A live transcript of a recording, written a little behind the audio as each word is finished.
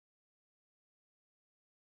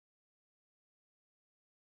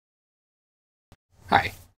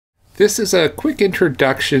Hi. This is a quick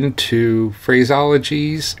introduction to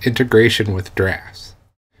Phraseology's integration with drafts.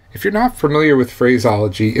 If you're not familiar with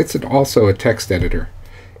Phraseology, it's also a text editor.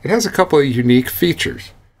 It has a couple of unique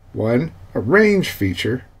features. One, a range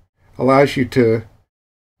feature, allows you to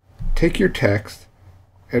take your text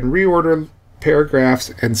and reorder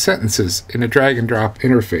paragraphs and sentences in a drag and drop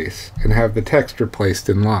interface and have the text replaced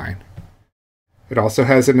in line. It also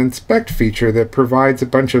has an inspect feature that provides a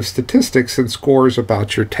bunch of statistics and scores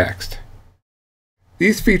about your text.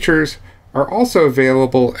 These features are also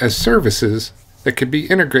available as services that can be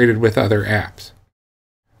integrated with other apps.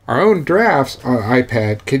 Our own drafts on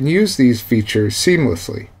iPad can use these features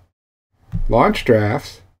seamlessly. Launch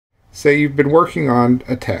drafts. Say you've been working on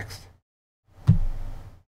a text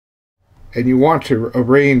and you want to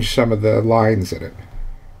arrange some of the lines in it.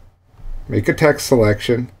 Make a text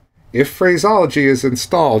selection. If Phraseology is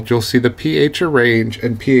installed, you'll see the pH Arrange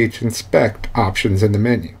and pH Inspect options in the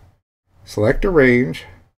menu. Select Arrange.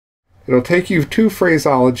 It'll take you to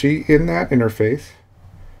Phraseology in that interface.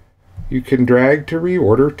 You can drag to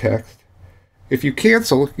reorder text. If you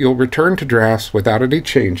cancel, you'll return to drafts without any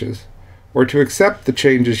changes. Or to accept the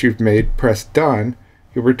changes you've made, press Done.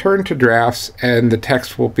 You'll return to drafts and the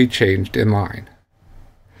text will be changed in line.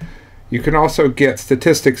 You can also get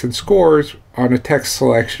statistics and scores on a text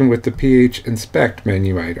selection with the pH Inspect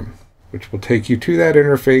menu item, which will take you to that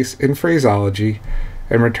interface in Phraseology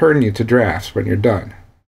and return you to drafts when you're done.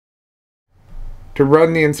 To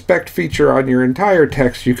run the Inspect feature on your entire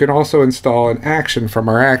text, you can also install an action from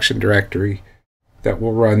our action directory that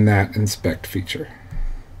will run that Inspect feature.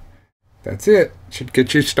 That's it. Should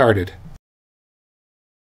get you started.